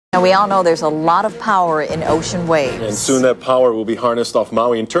Now, we all know there's a lot of power in ocean waves. And soon that power will be harnessed off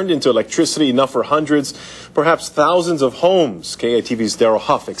Maui and turned into electricity enough for hundreds, perhaps thousands of homes. KITV's Daryl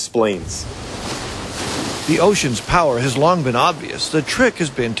HUFF explains. The ocean's power has long been obvious. The trick has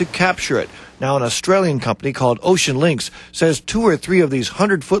been to capture it. Now, an Australian company called OCEANLINX says 2 or 3 of these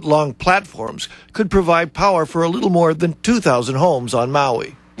 100-foot-long platforms could provide power for a little more than 2,000 homes on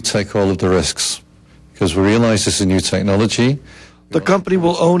Maui. We take all of the risks because we realize this is new technology. The company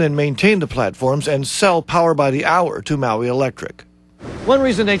will own and maintain the platforms and sell power by the hour to Maui Electric. One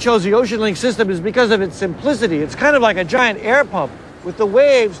reason they chose the OCEANLINX system is because of its simplicity. It's kind of like a giant air pump with the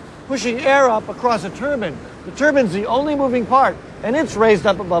waves pushing air up across a turbine. The turbine's the only moving part, and it's raised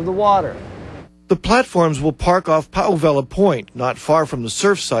up above the water. The platforms will park off Paula Point, not far from the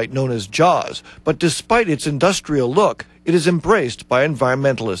surf site known as Jaws. But despite its industrial look, it is embraced by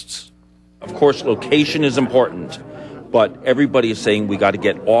environmentalists. Of course, location is important. But everybody is saying we got to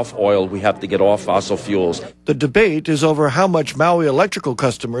get off oil, we have to get off fossil fuels. The debate is over how much Maui electrical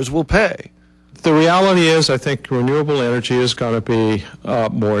customers will pay. The reality is, I think renewable energy is going to be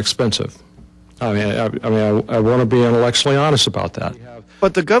more expensive. I want to be intellectually honest about that.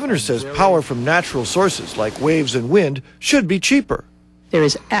 But the governor says power from natural sources like waves and wind should be cheaper. There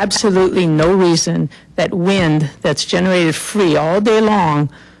is absolutely no reason that wind that's generated free all day long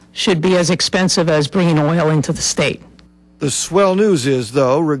should be as expensive as bringing oil into the state. The swell news is,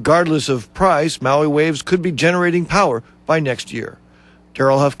 though, regardless of price, Maui Waves could be generating power by next year.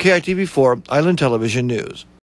 Daryl HUFF, KITV4, Island Television News.